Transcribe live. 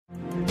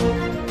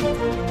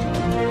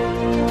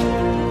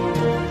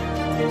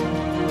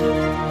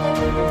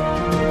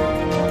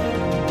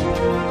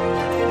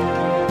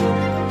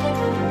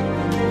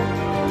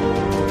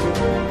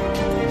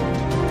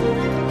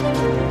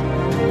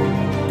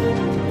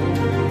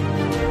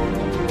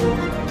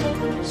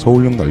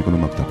서울역 낡은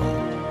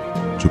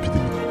음악다방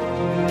조피디입니다.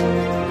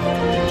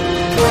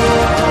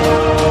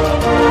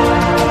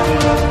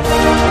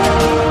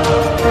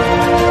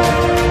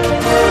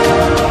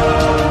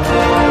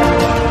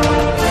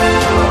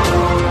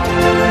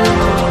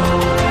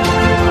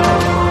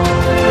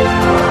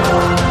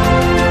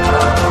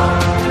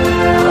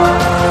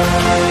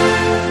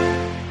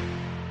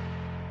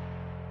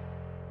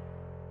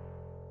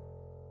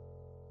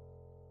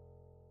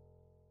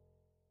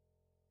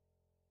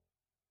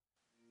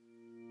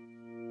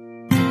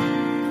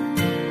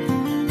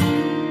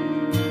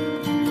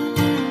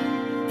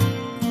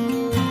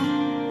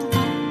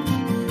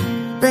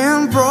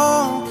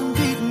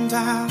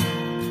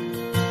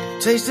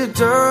 Taste the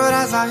dirt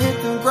as I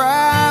hit the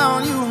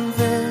ground. You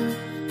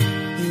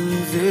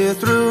were there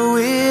through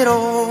it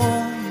all.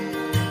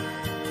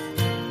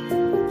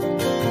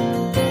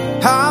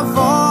 How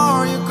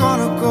far you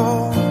gonna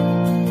go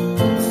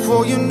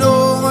before you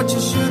know what you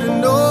should have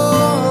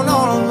known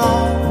all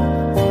along?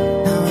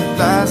 Now at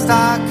last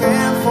I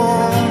can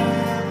fall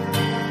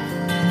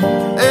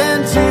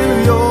into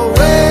your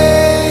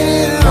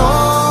waiting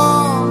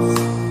arms,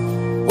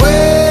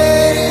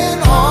 waiting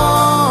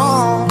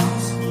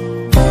arms.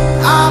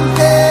 I'm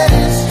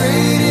headed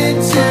straight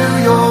into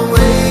your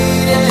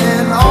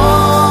waiting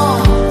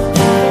arms.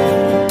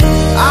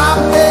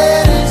 I'm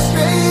headed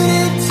straight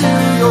into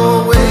your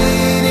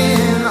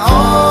waiting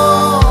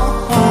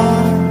arms.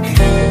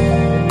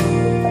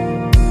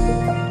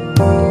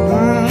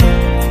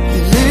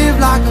 You live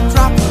like a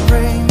drop of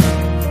rain,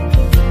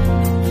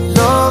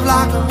 love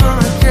like a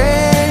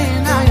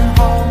hurricane. Now you're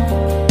home,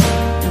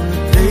 in the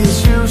place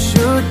you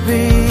should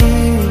be.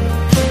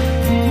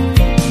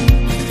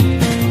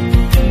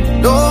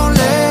 Don't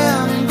let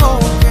me go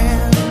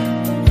again.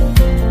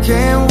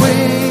 Can't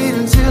wait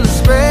until it's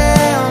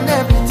spent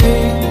every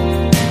day,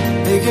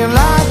 making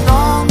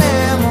lifelong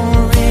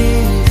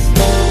memories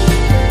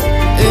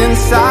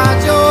inside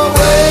your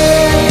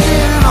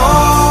waiting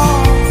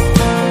arms,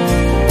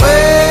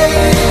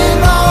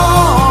 waiting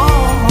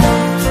arms.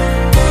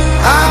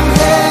 I'm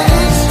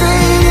headed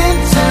straight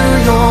into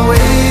your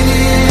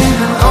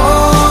waiting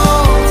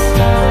arms.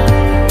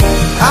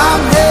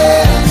 I'm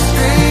headed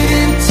straight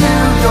into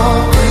your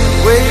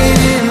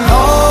waiting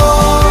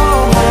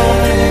arms.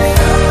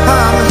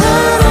 I'm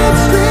headed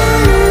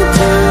straight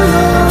into your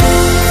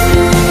waiting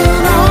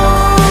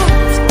arms.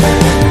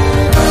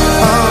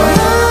 I'm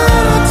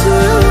headed to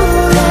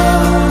your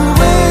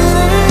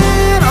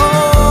waiting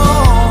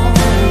arms.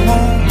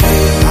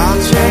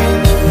 I'll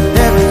change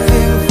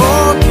everything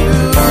for you.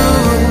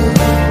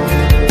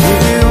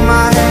 Give you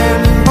my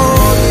hand and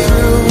hold you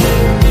through.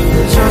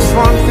 There's just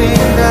one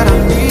thing that I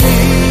need.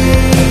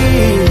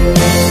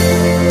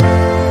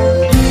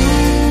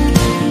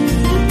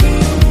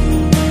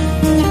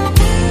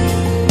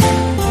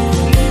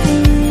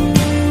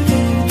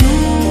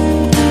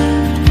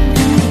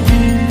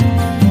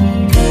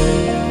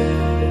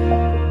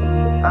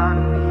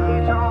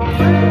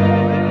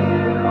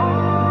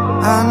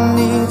 I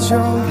need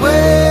your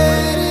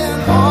waiting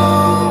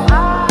arms.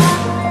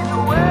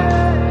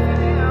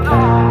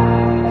 I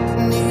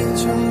need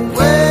your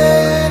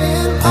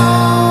waiting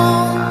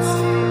arms.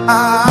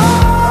 I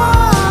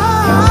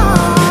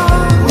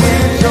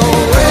need your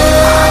waiting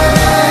arms.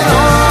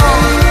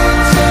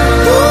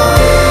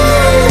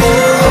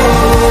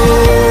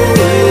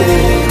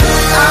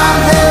 I'm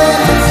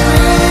headed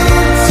straight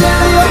into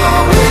your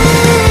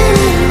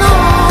waiting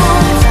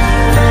arms.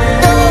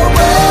 Your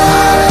waiting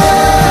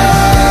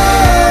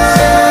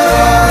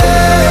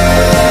arms.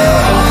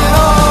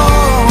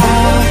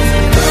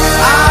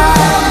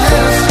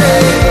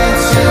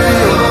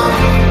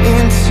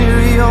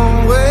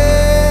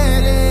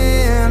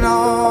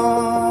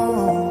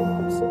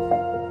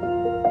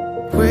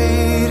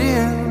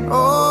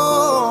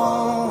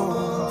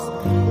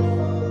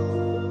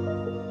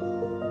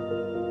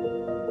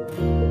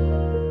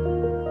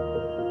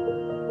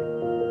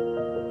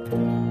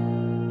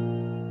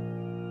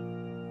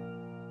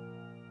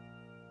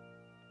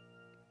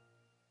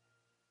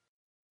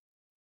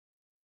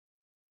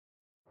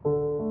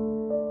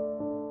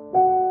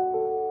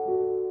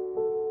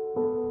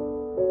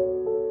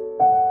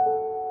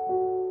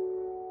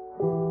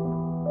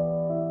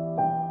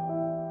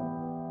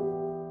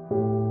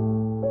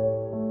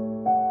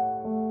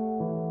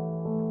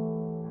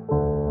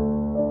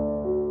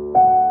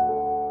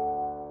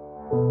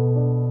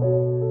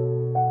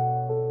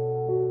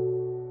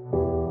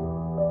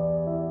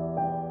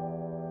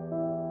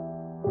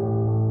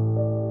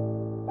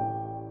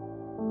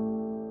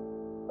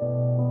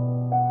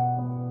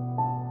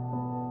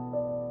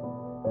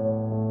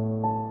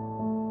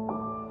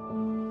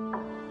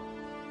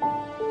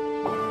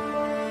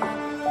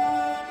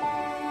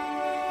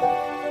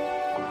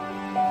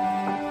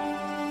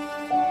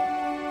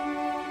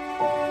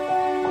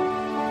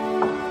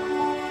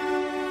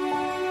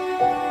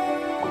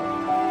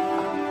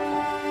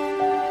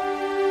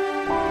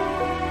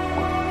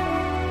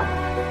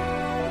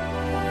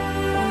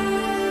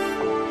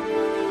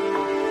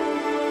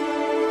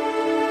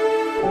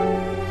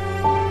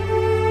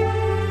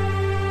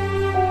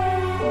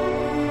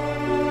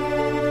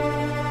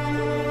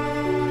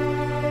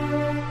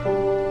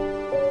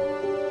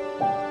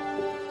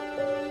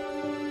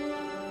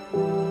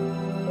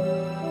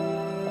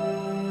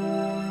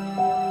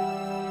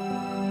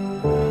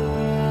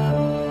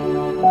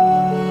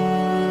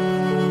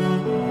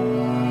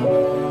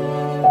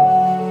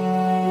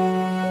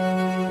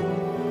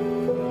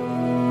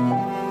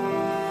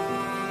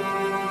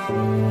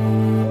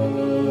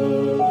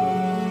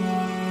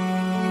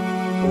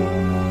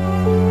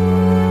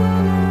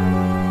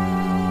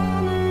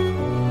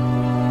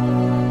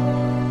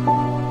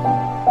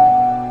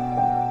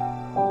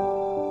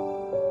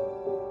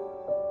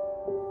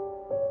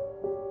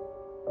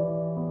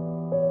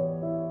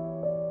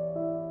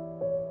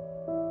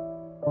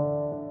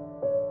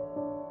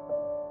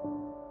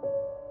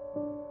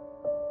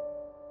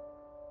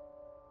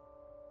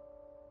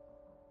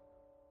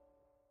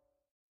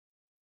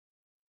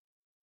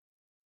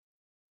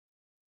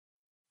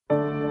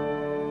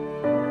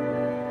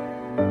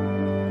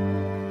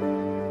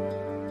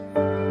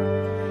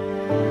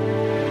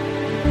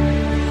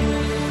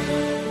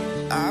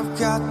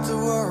 Got the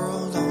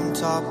world on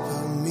top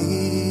of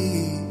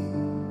me,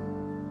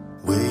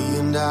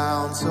 weighing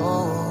down so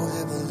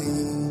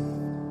heavily.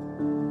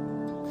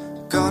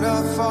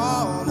 Gonna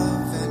fall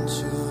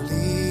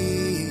eventually.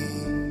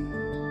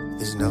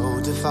 There's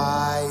no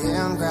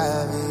defying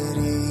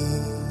gravity.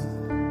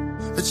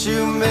 But you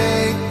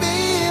make me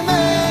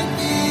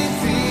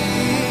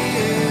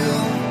feel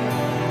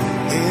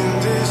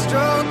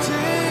indestructible.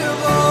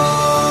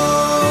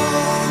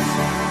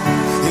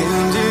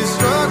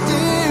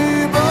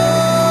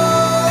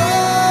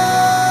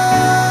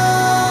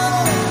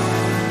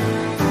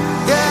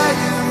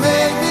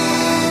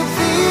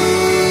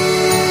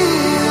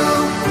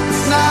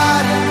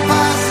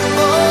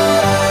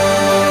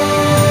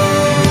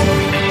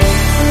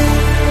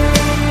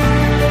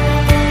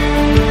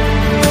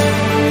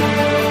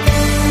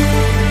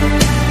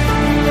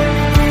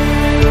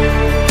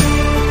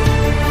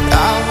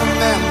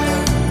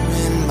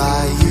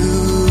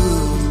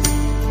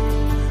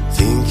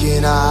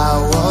 I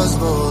was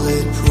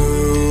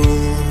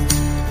bulletproof,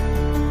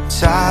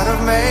 tired of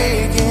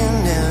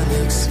making an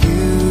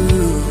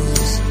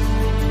excuse.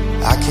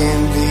 I can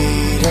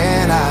bleed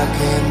and I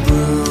can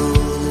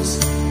bruise,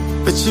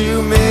 but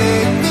you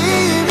make me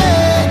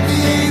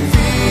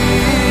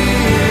feel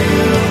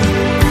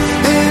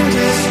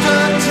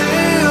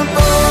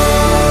indestructible,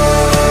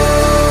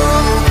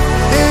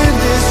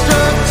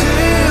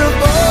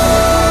 indestructible.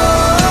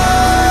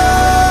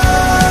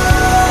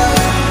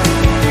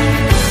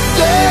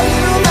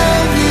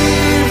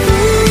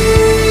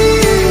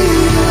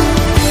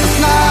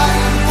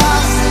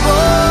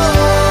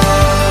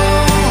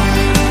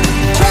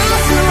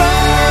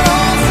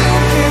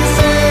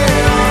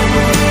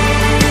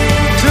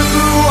 Took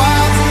a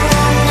while to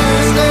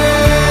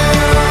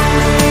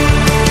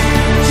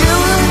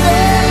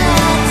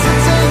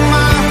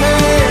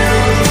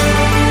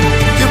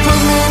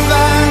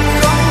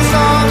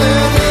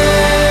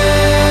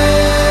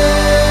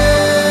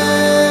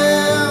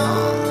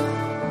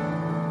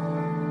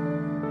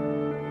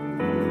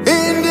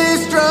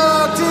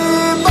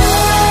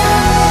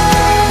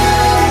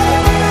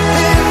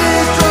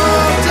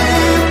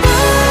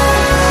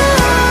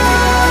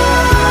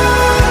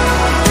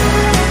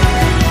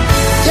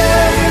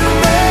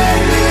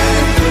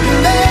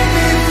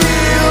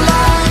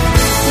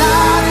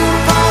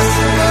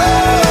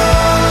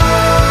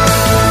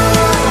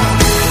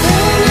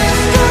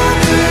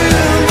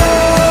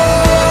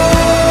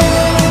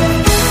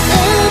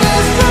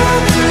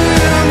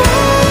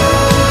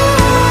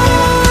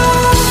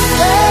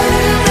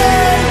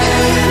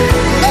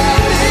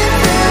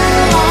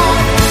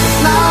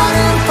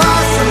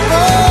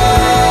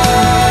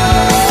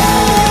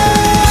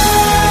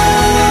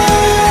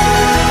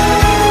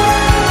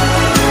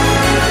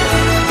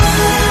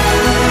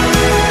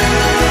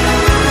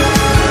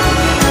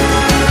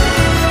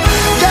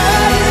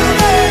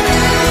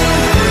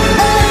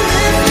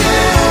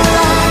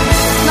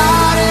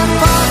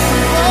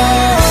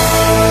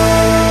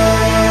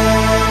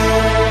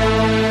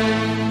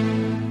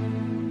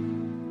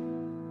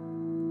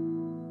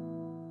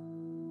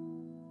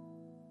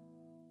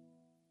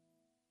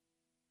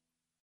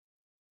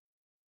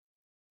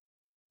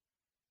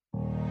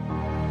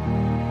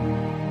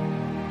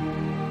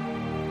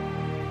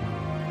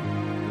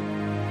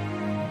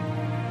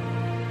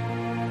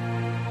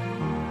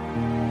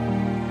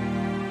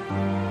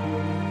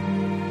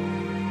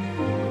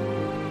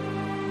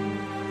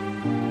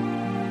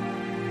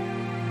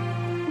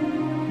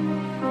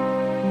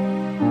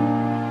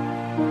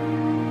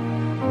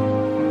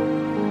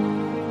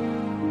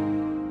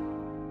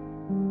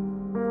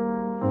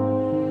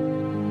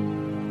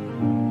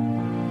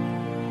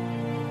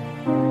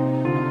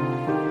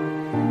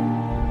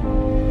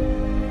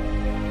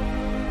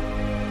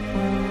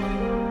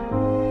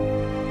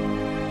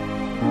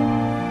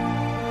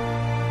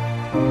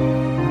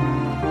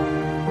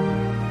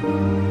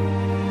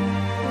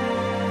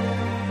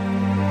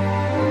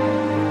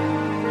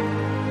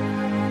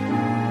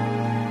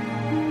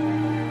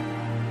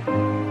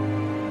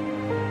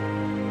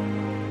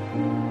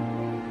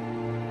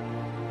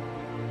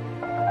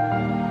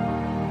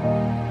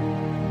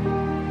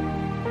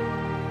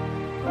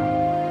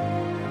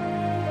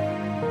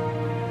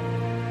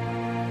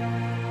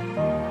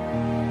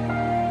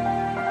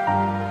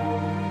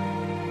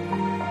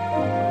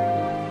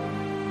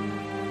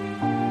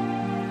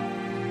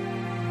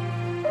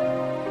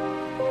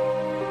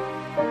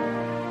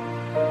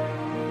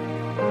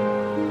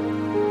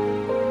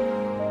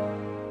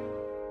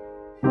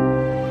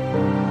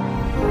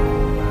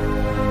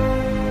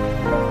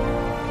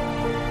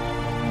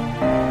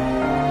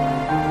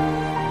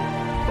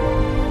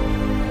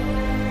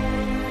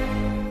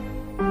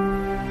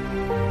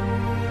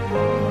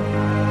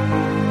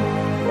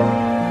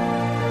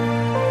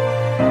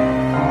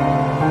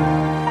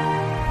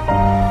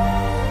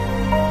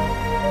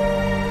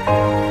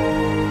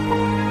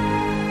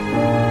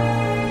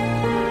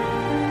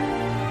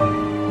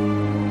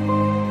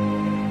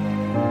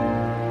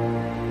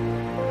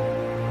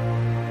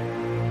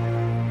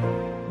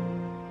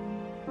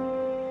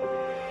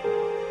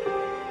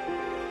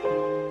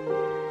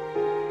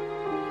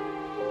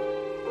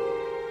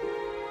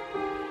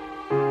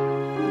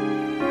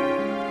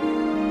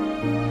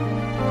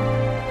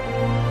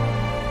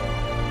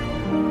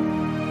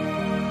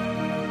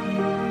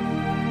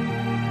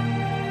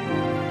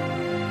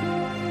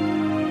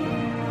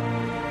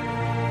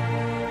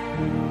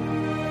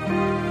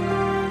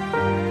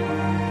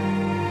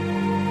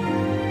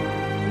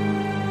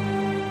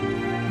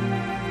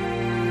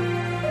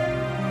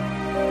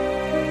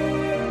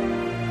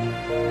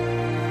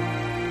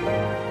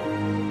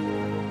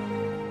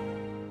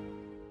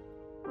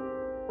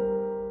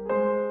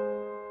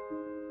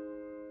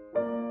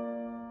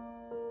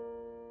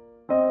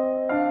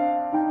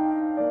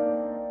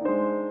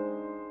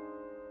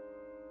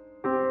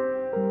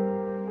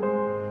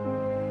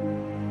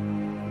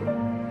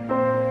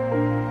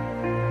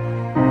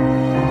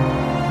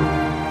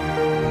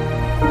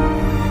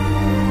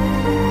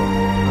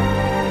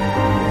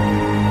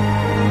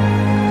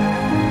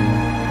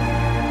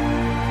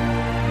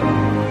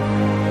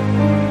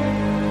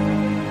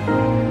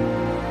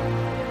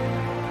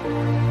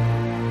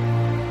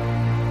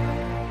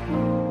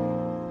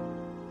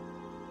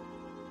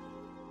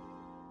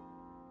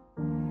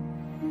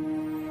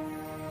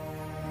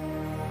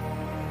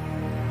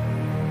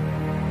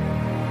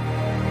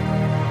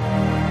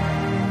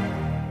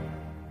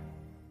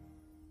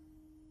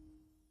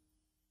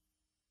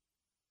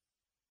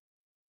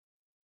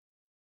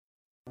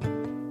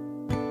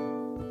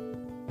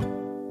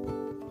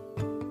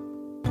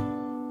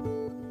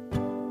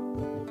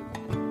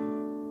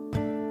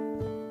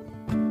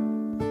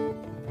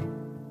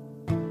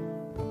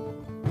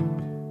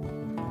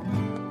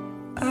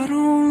I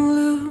don't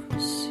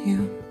lose you.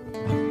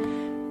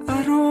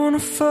 I don't wanna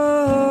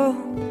fall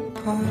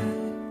apart.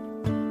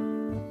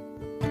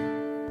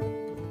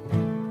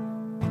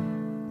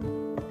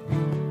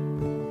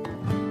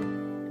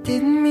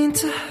 Didn't mean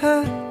to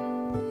hurt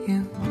you.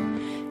 I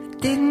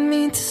didn't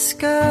mean to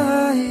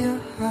scar your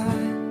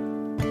heart.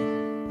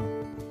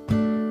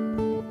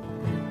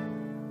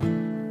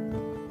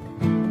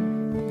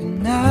 But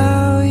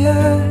now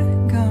you're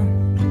gone.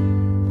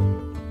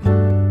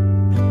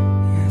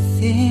 I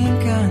think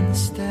I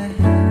understand.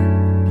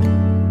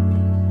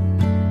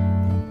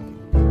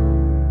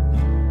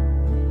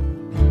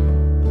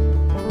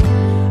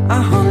 I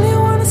only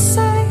wanna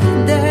say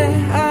that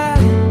I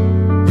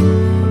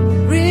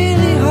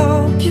really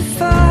hope you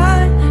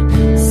find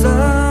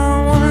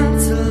someone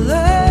to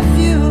love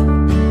you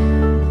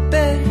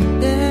better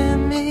than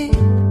me.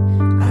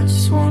 I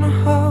just wanna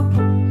hold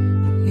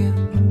you,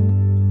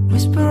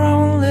 whisper I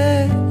won't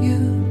let you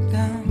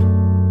down.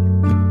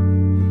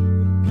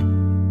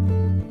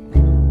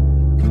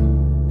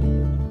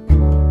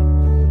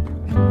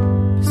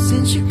 But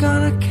since you're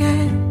gone I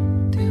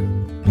can't do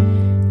the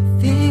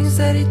things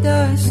that he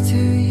does to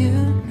you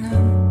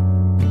now.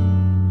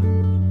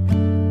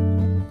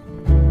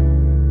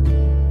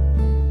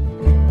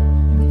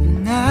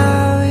 And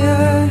now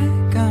you're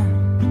gone.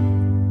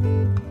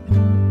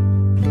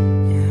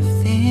 Yeah, I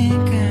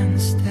think I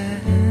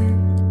understand.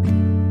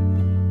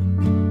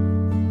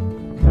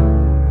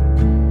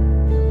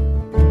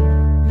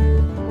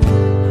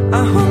 I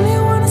only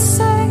wanna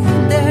say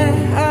that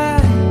I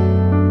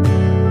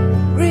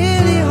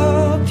really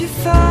hope you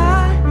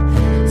find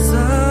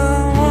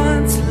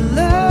someone to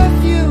love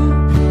you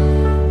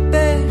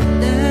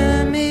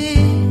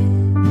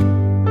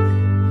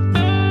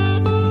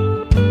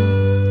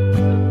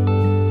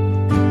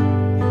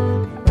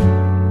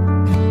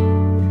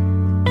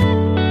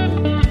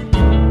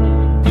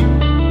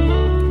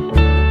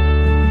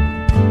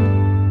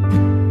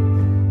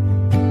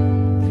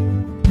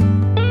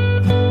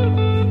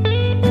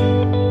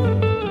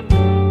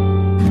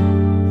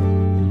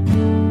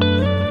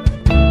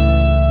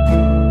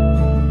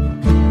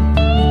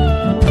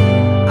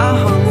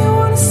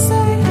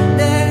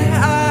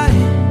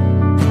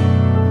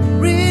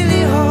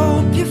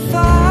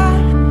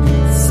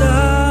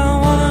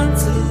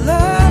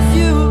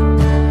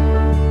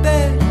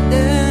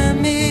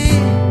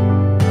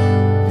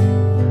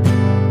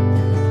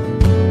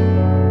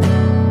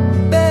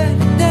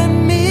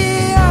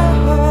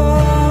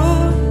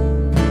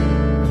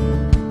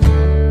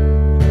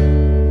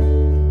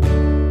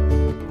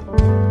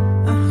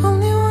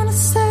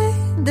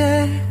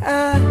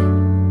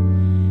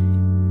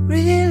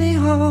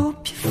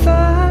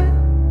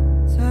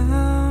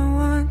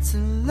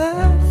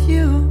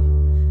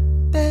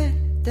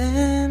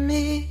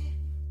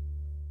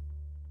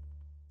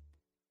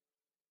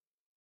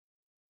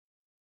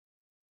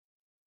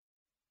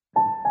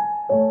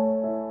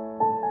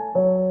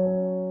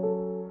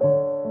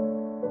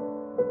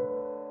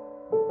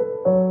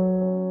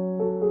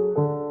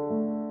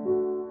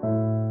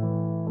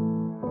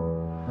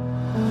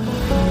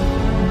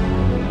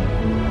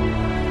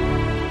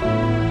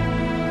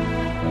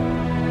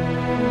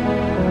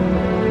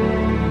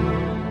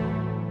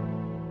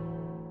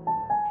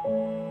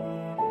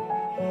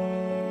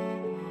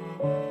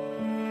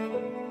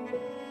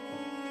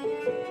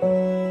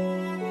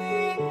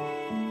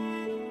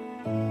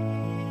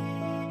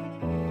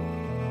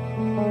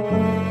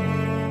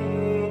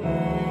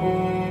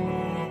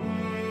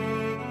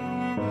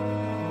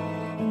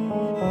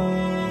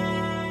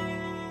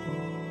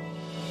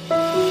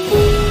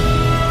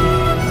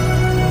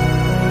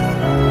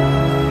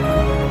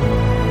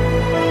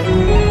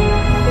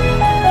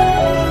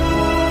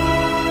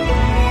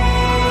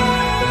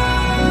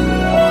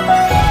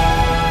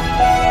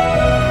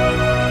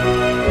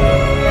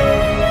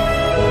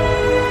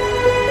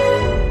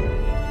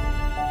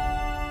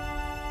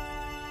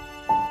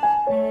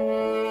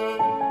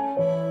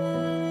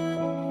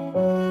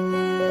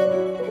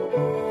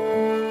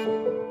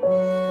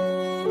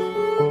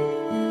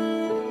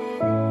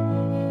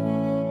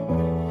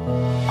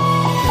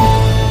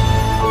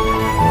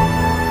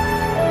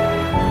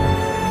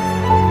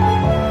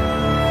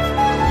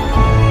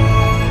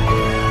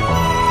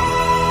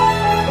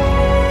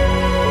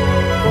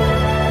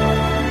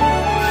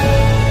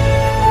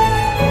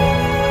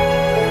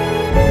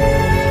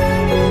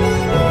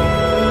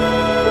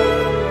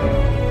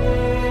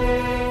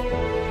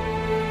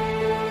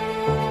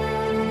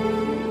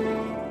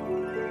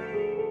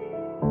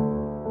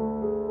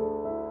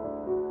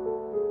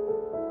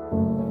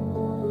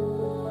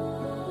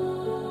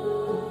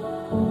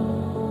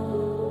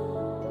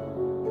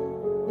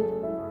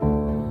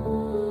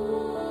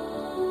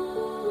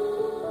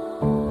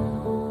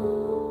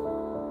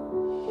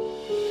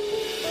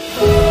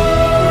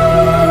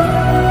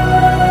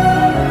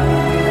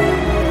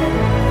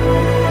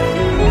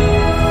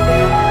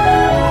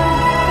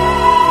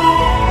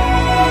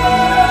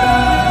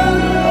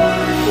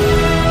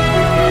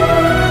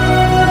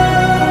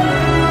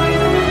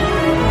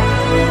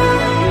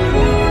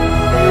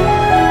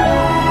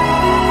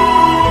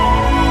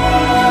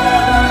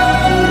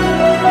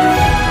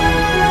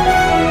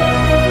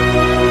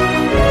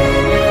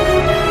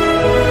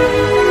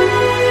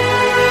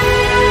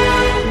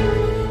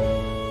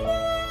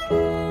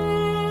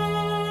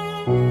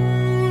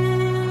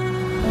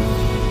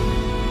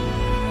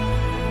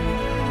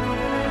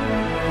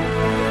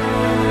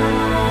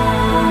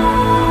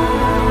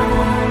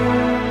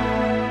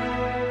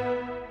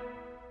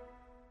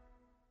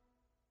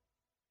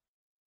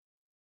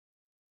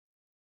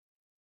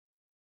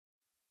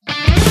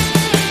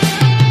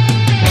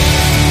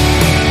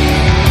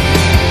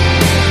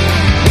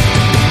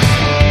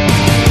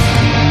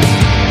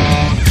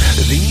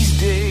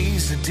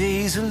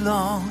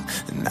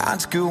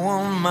nights go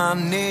on, my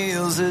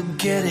nails are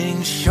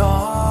getting short.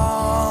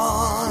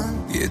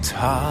 It's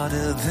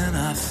harder than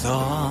I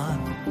thought.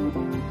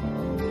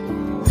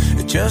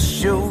 It just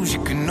shows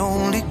you can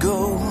only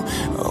go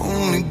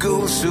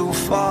so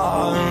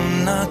far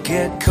and not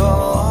get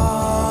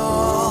caught.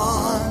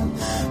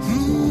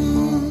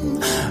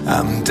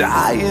 I'm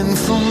dying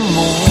for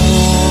more.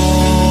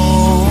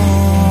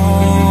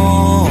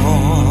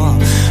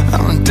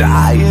 I'm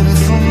dying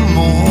for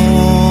more.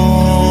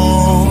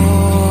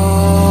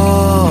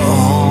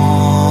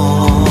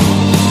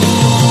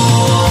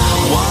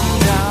 One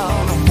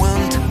down and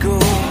one to go.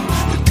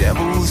 The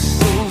devil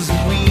sows the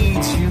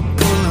weeds, you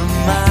pull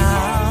them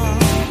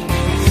out,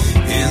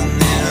 and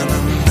then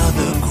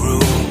another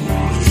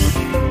grows.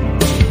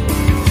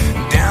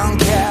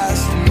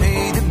 Downcast and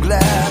made of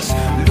glass,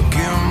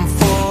 looking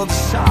for the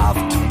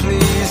softer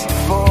place to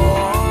fall.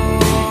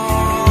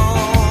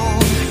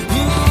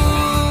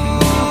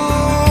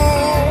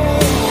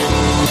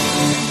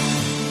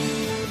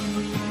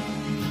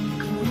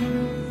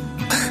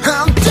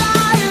 I'm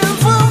dying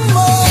for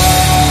more.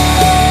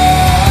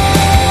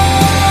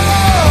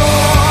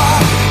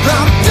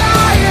 I'm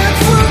dying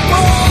for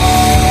more.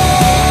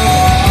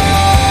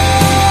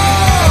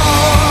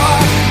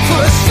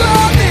 For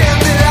something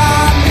that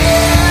I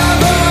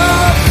never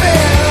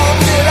felt,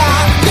 that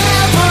I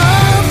never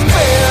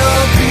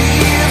felt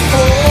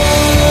before.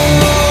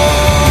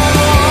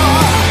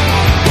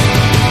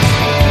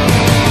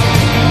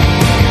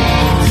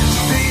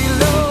 Stay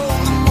low,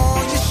 the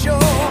more you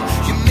show,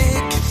 you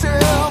make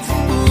yourself a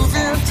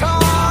moving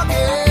target.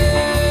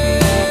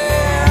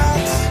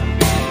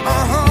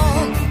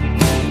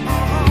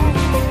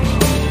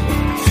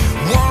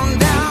 One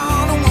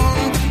down and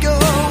one to go,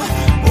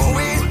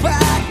 always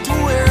back to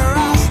where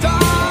I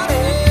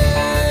started.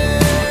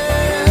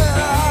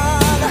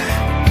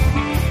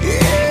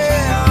 Yeah.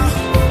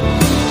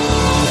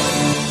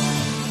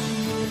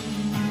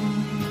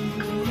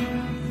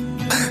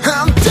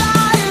 I'm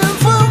dying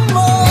for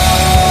more.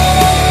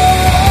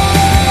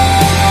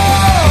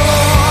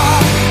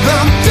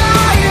 I'm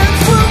dying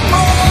for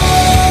more.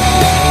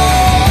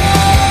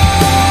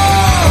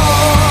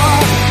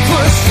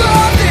 For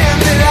something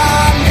that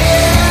I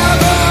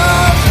never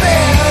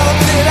felt,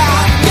 that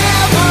I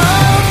never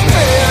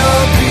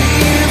felt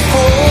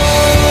before.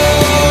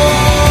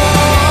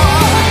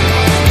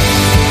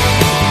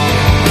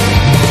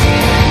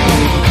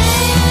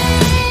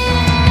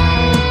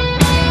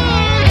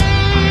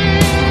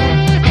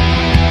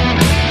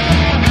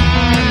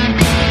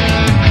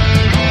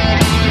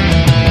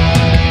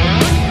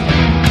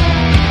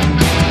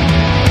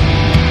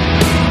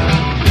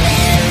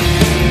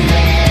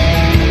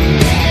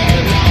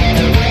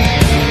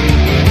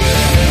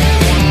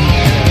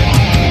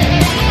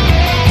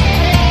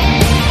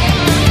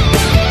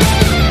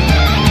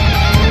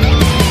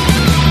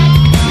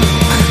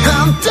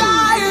 I'm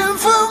dying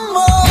for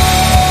more.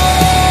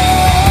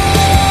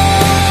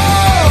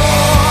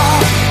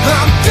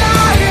 I'm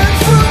dying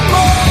for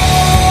more.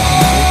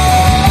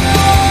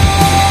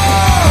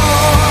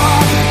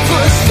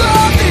 For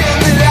something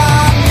that I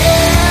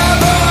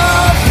never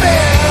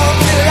felt,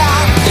 that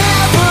I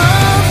never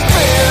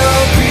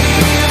felt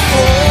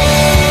before.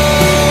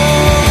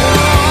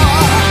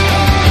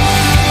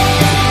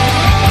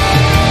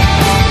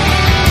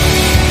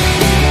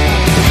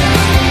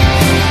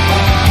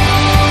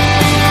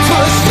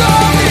 For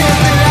something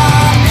that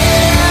I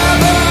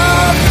never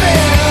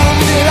felt,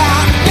 that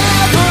I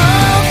never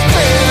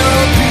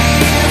felt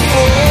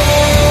before.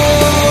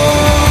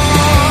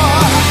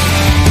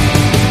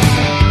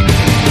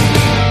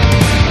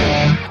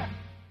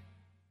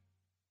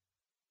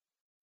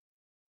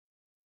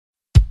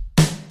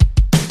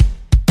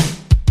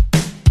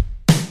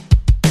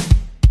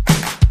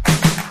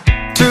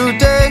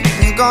 Today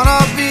is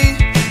gonna be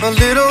a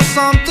little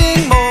something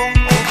more.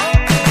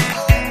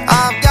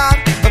 I've got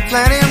a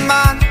plan in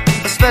mind,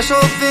 a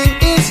special thing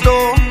in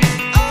store.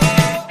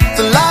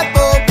 The light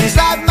bulb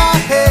inside my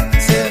head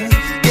said,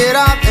 get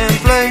out and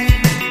play,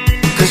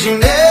 'cause you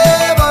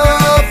never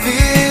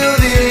feel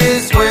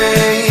this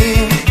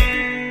way.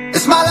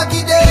 It's my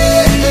lucky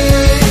day.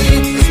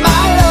 It's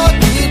my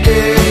lucky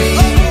day.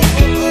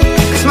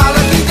 It's my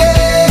lucky day.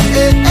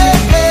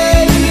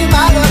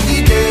 My lucky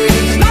day.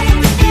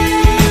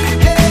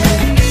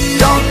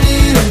 Don't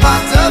need a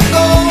pot of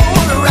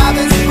gold, a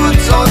rabbit's foot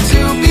or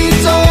to be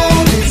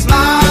told. It's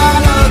my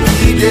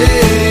lucky day.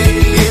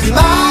 It's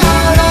my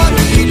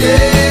lucky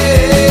day.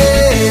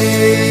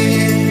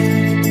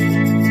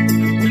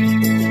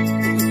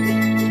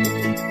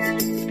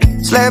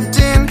 Slept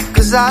in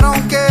 'cause I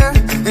don't care,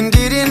 and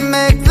didn't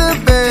make the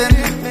bed.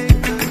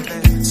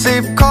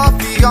 Sip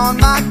coffee on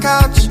my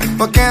couch,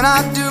 what can I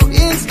do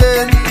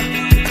instead?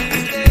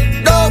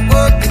 No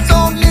work, it's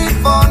only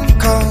fun,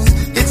 'cause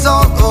it's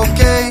all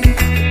okay.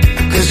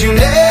 'Cause you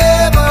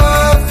never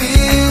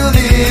feel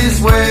this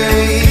way.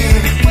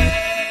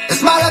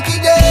 It's my lucky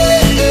day.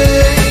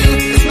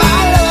 It's my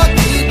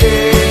lucky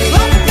day.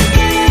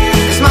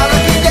 It's my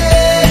lucky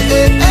day.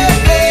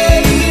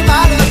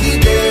 My lucky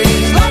day.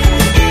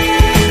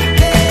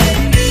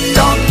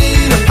 Don't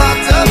need a pot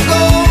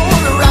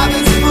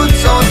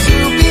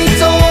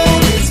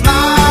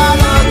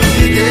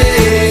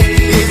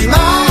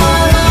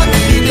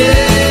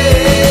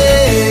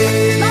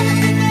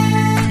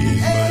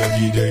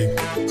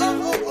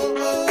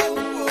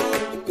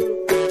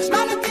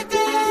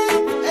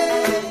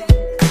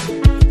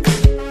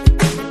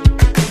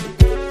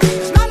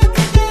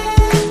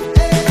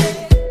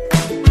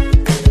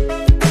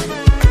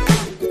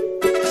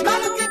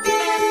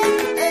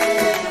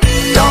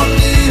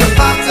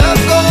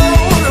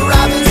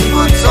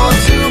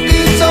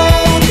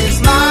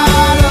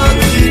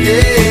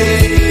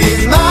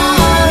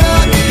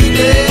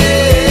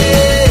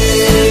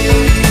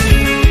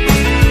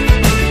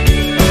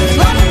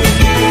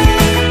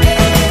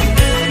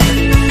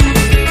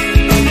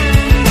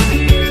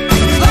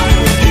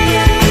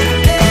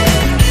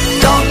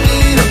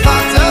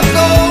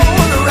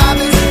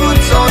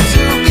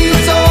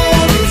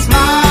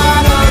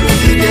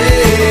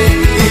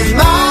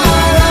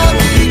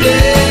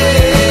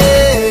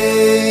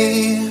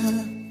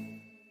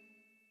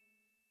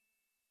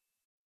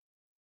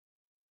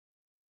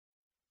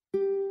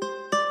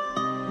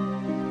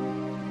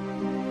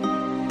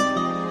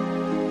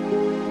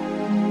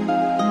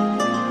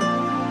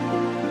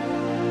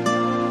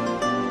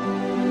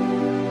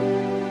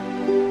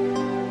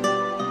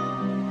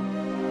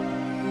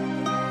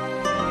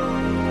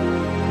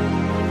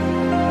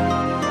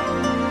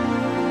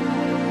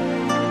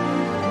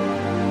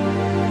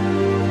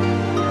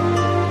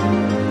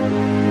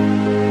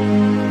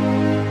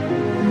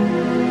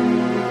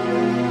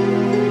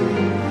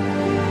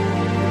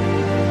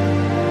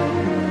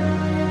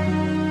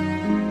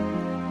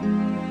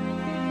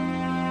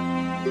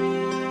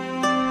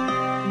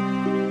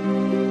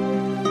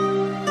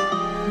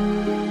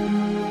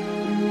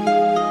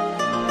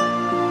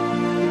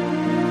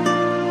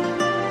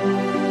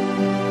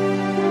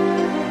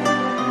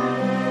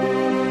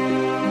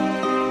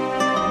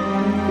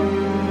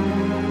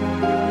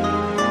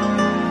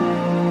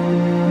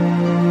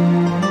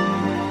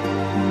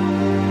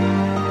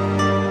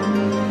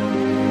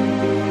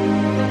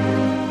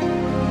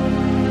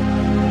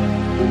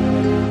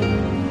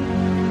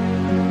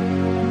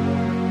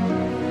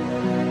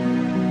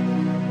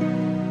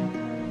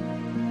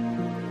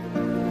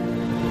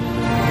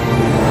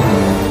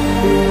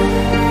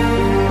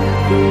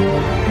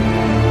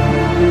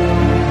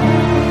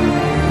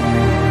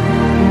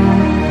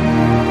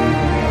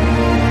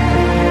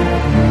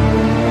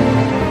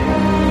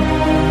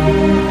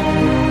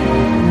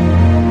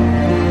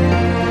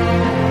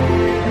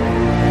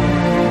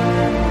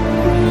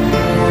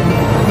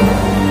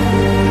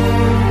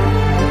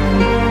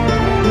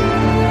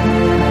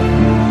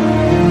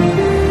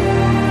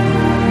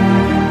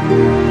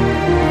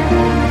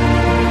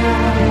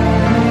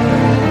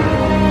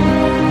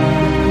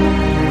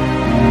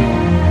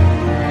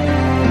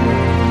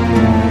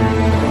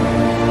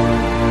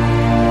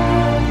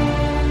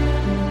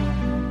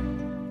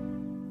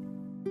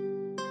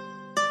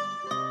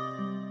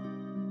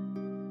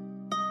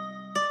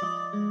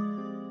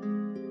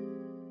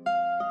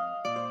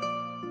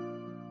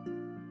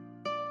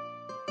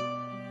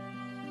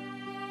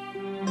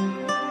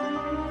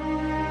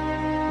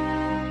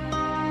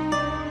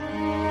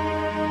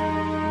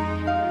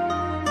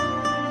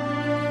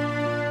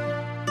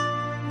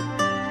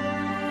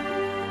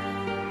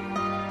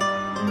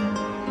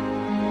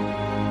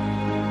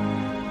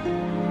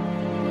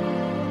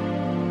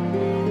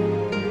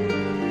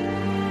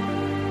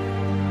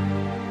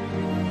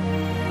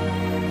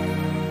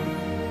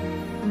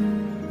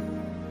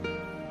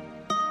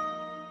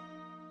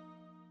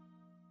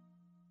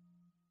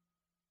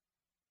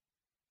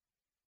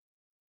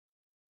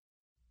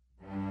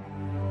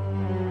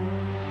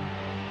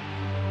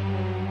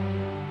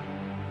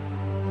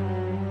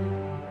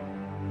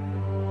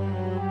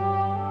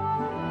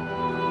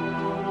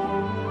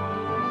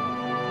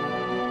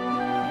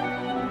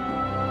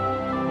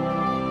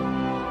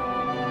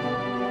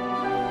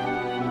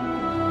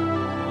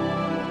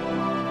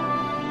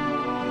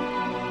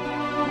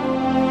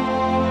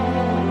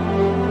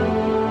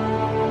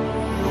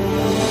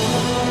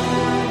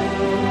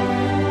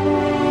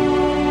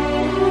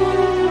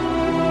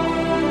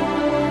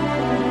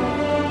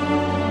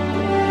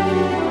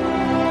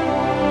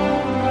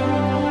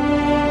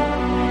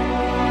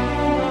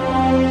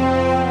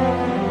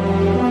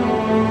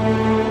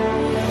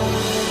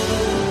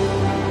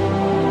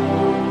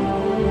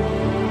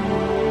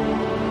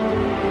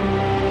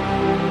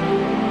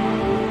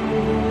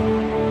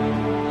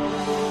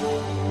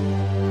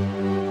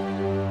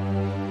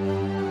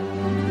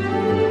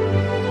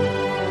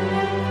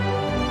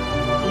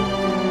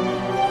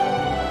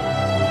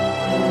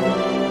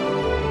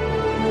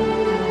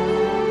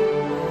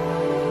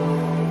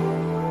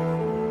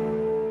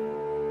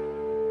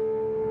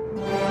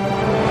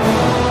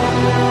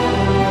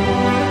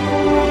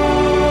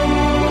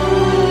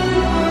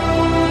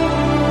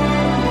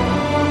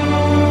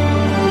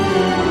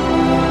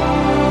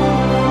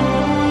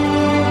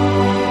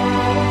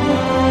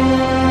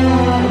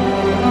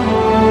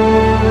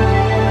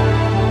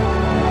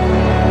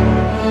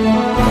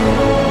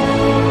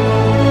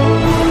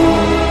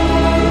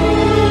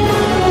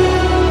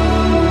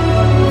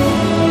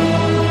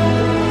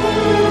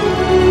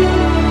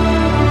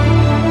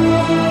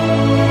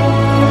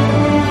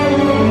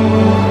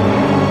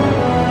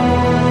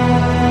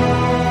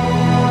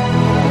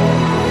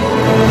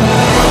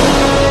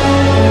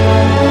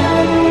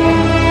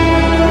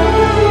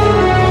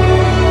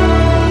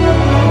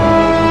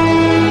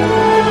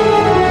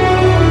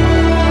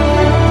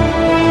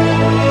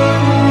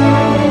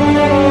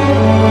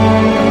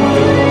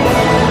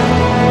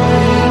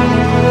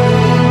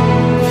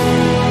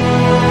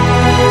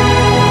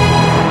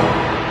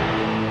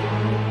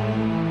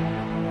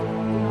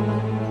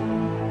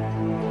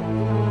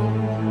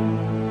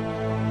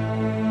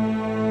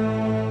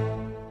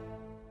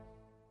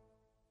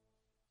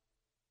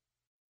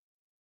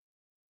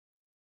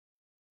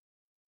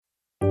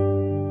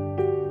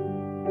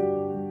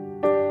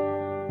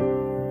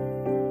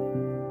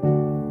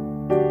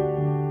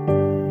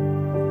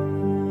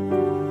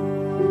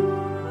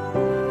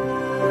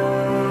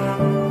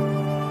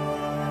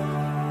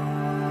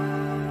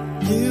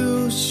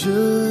You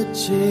should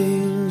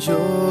change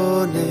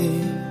your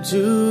name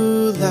to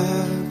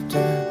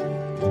laughter.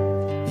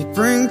 It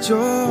brings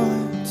joy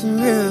to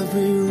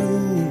every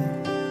room.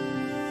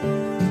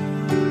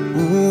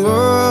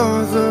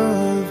 All the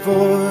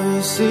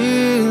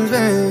voices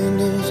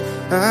vanish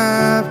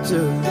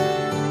after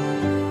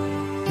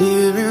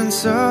hearing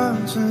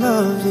such a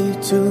lovely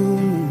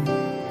tune.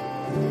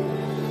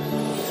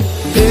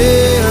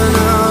 In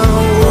a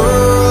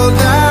world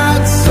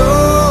that's so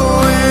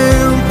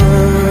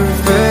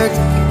imperfect,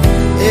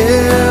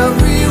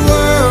 every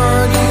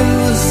word you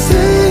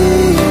say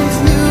is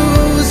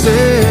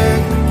music.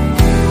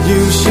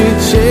 You should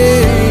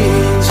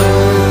change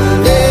your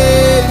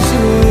name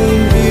to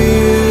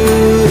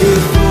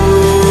beautiful.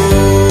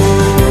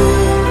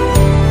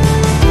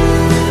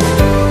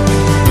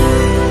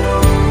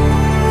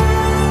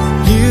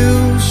 You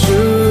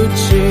should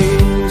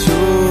change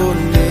your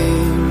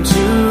name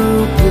to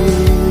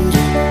good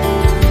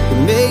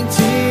and make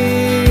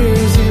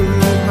tears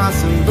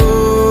impossible.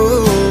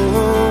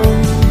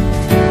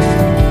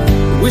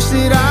 Wish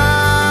that I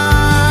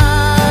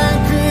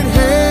could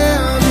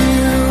have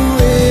you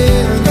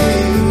with me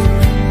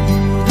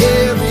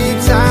every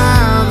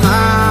time I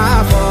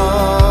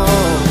fall.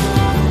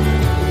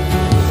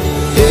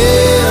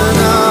 In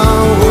a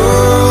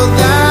world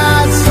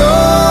that's so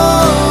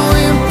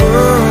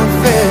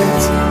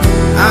imperfect,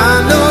 I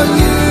know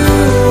you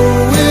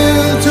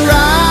will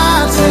try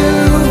to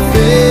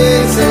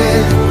fix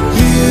it.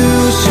 You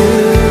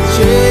should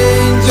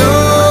change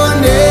your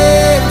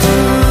name to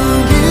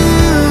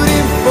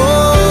beautiful.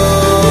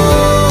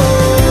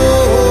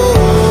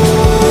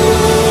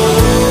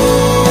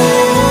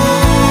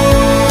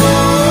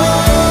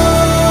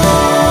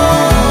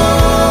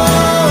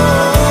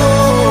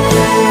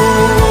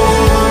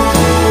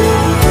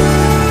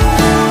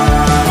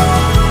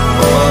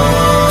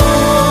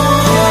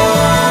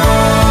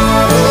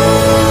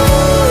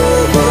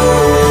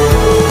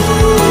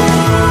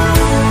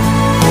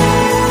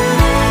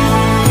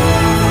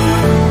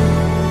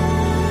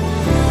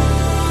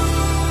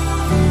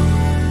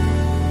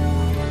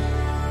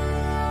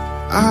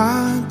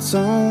 I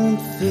don't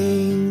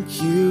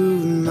think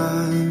you'd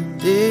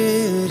mind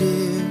it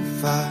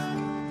if I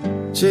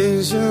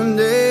change your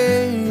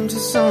name to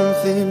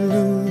something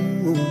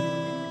new.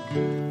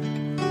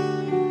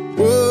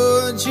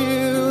 Would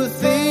you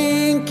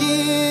think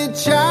it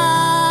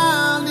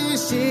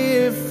childish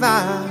if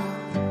I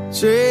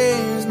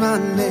changed my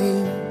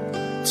name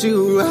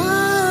to I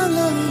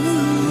love you?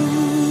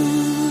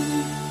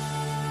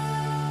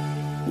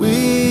 We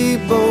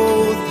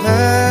both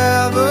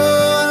have a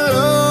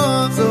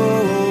love so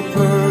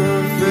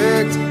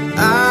perfect,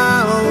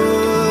 I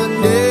would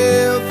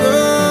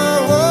never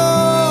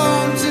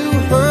want to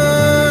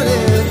hurt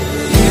it.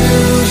 You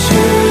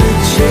should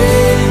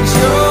change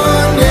your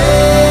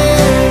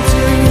name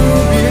to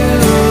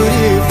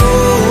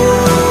beautiful.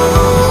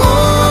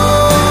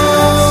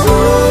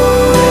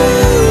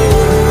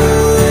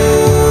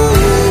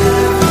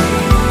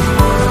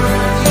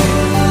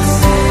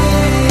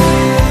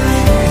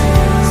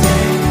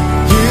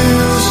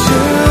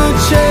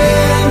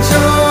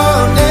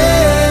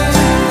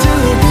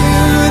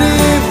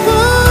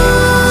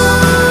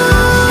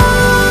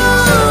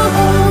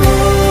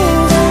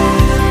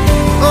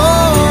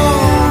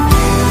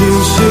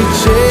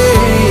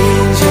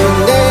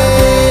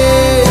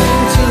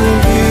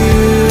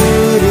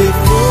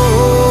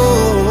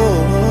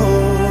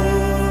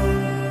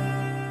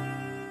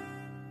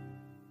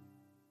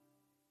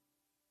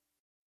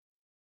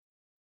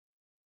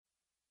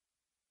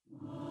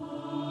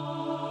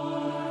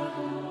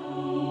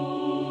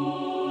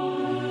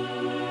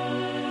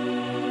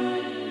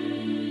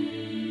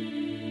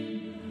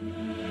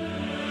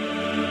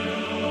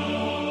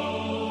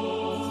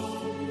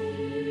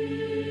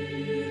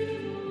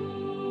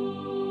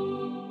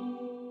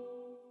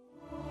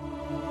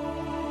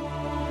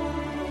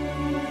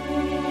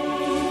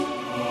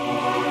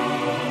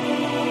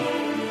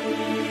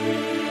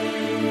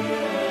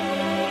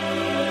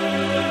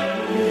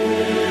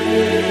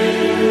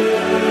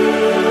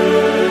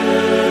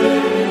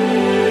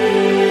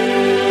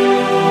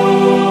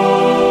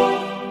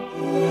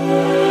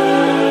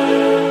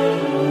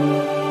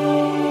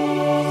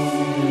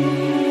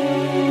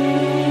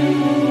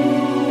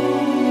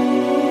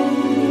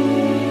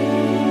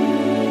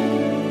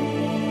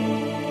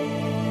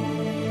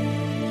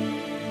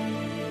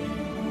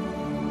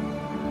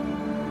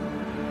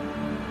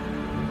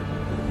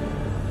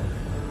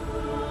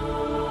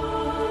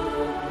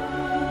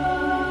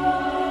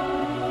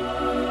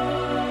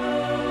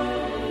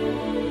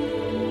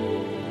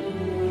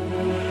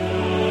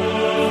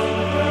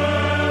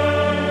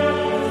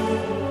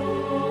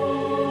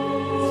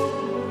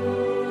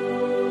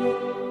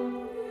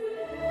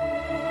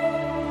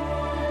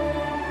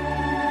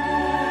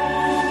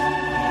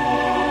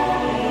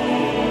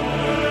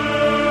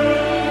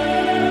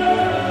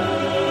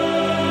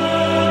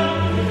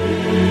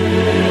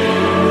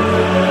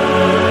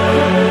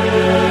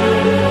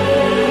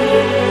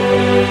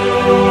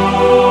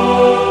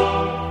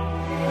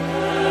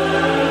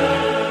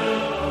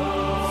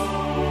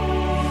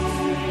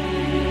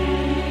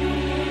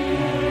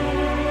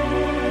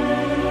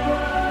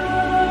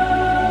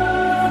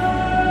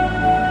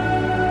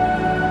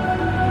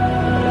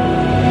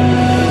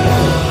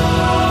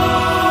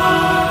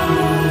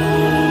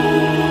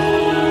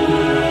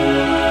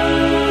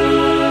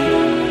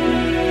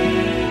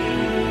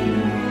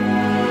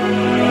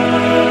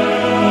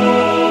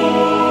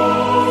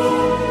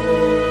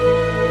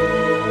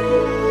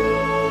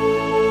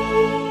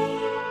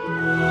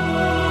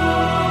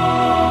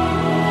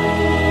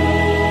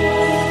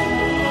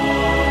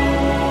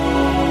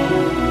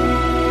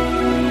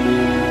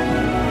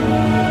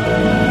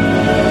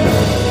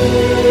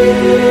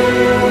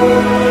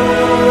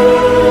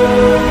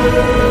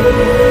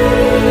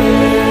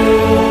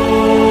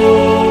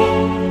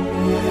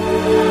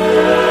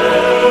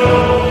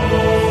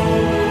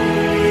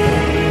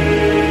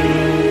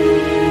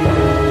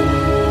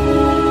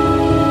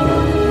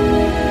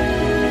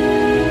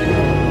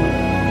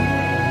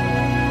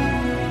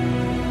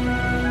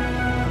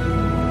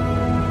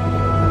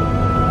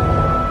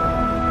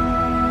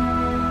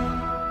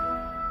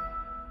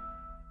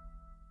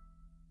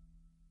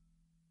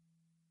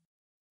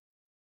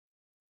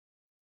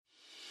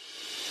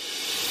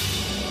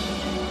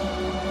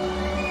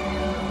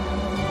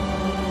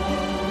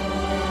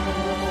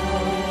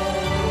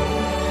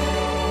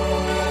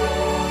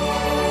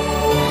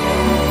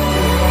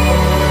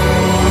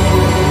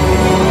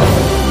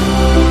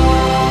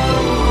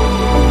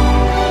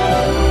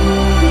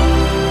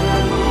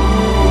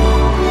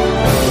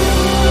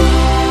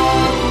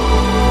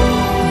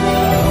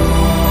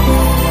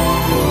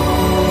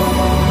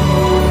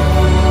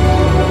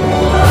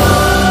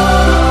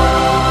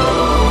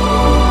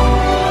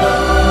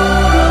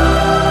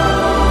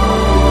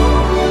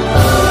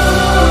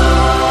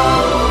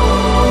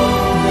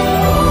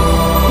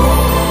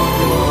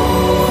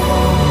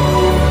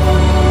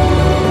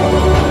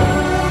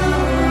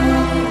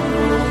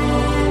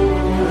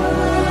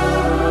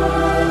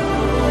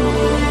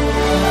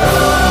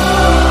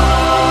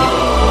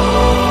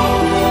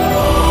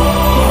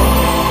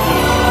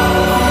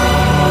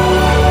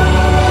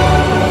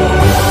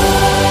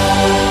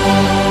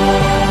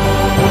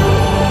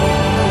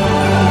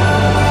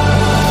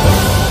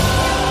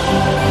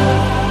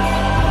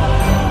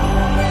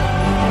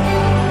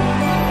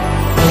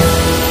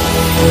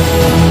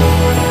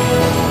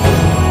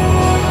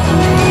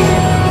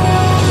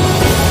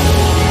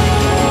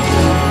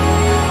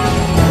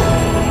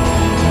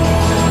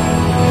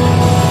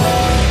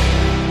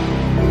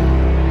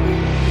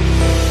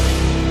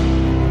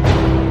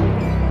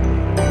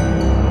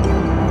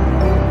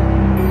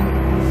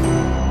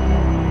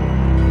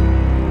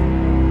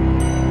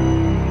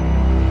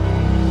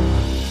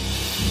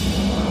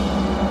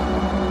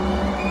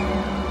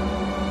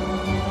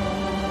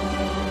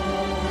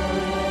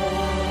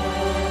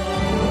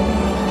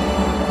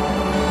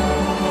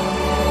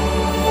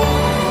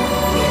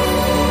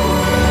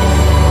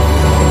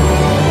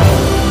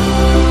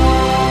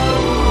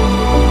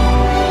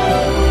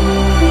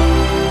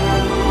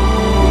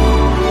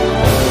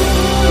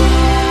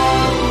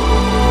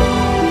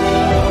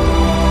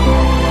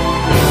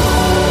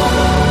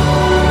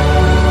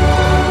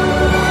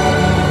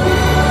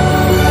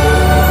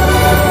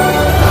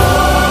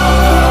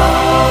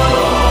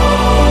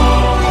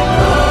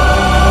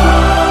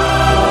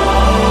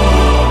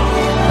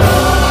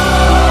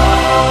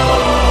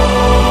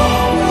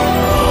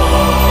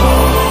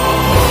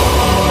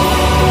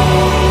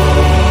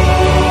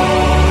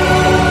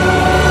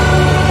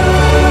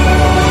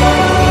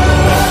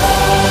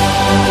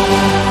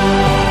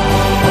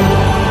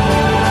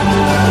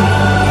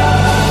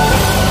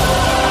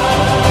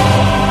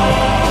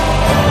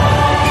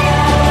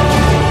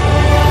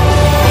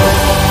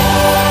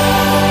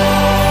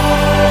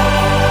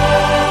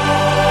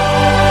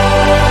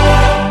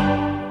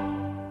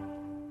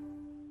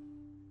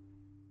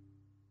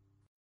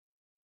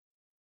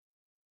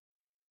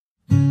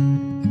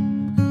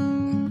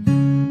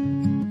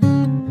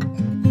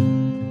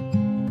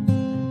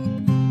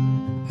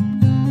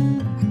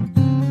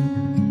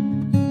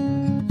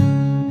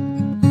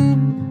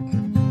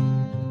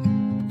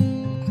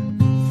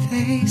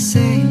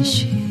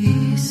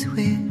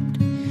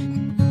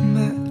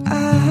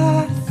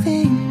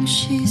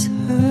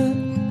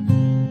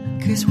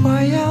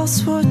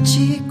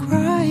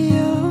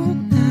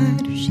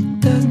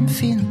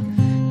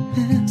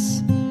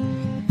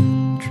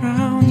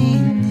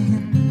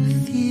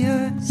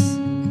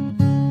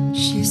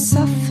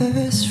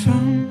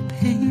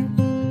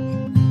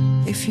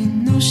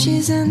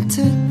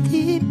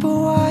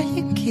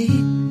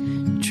 keep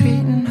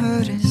treating her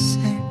the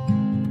same.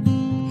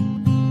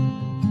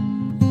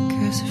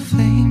 'Cause the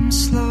flame's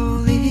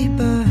slowly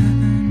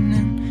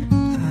burning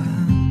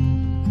up.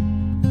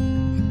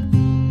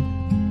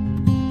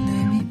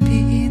 Let me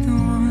be the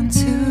one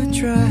to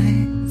dry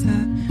the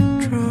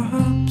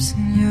drops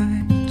in your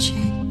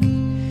cheek.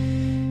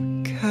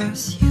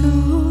 'Cause you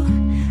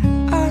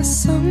are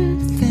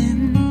something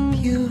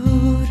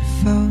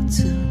beautiful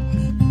to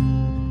me,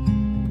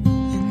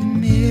 and the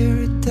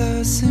mirror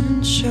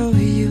doesn't show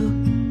you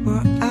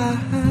what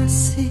I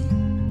see.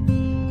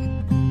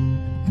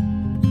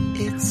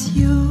 It's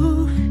you,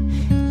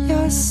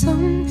 you're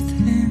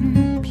something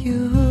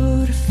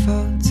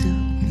beautiful to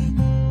me.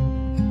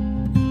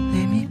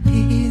 Let me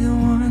be the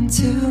one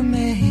to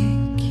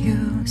make you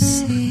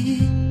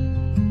see.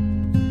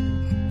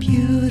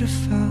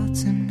 Beautiful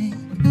to me.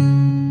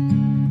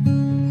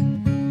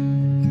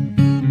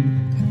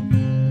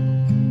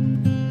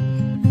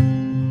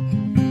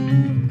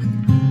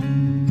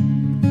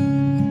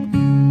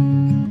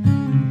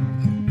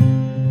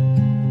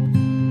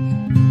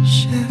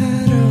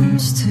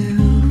 Shadows to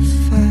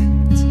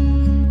fight,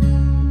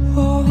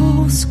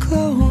 walls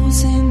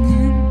closing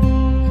in.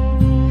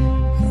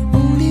 The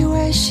only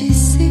way she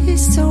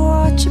sees to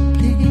watch it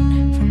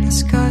bleed from the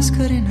scars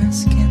cutting her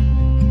skin.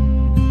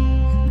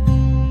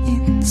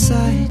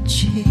 Inside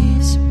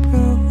she's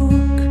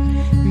broke,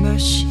 but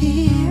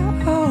she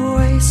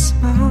always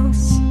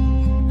smiles.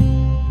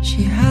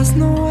 She has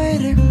nowhere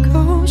to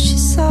go,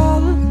 she's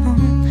all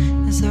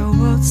alone as our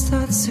world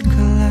starts to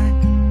collide.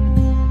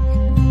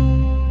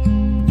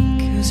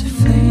 'Cause the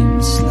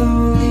flame's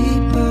slowly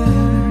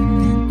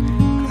burning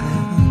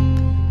up.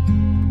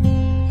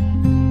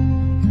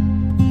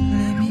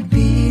 Let me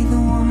be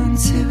the one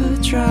to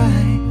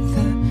dry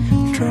the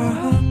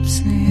drops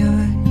in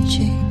your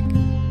cheek.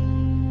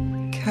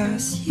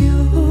 'Cause you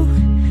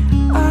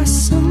are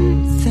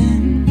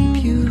something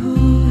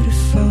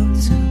beautiful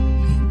to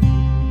me,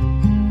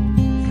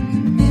 and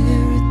the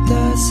mirror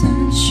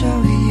doesn't show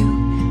you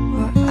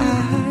what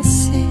I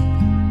see.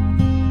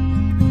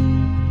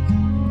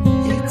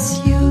 It's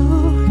you,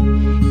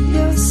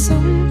 you're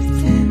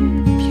something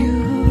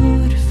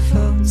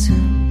beautiful to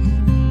me.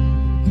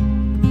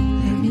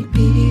 Let me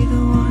be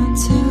the one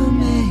to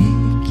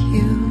make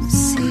you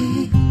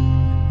see.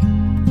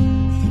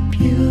 You're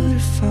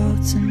beautiful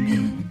to me.